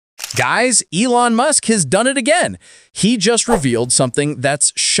Guys, Elon Musk has done it again. He just revealed something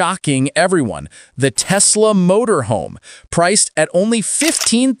that's shocking everyone. The Tesla motorhome, priced at only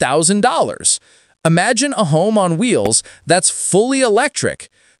 $15,000. Imagine a home on wheels that's fully electric,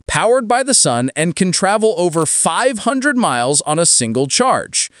 powered by the sun, and can travel over 500 miles on a single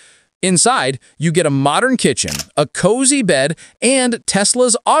charge. Inside, you get a modern kitchen, a cozy bed, and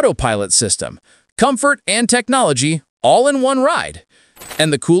Tesla's autopilot system. Comfort and technology all in one ride.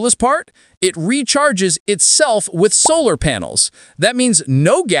 And the coolest part? It recharges itself with solar panels. That means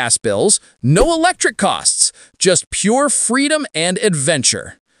no gas bills, no electric costs, just pure freedom and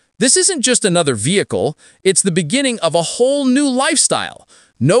adventure. This isn't just another vehicle, it's the beginning of a whole new lifestyle.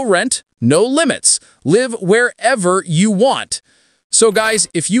 No rent, no limits. Live wherever you want. So guys,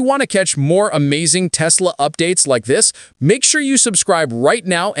 if you want to catch more amazing Tesla updates like this, make sure you subscribe right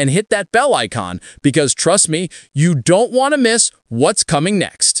now and hit that bell icon because trust me, you don't want to miss what's coming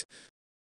next.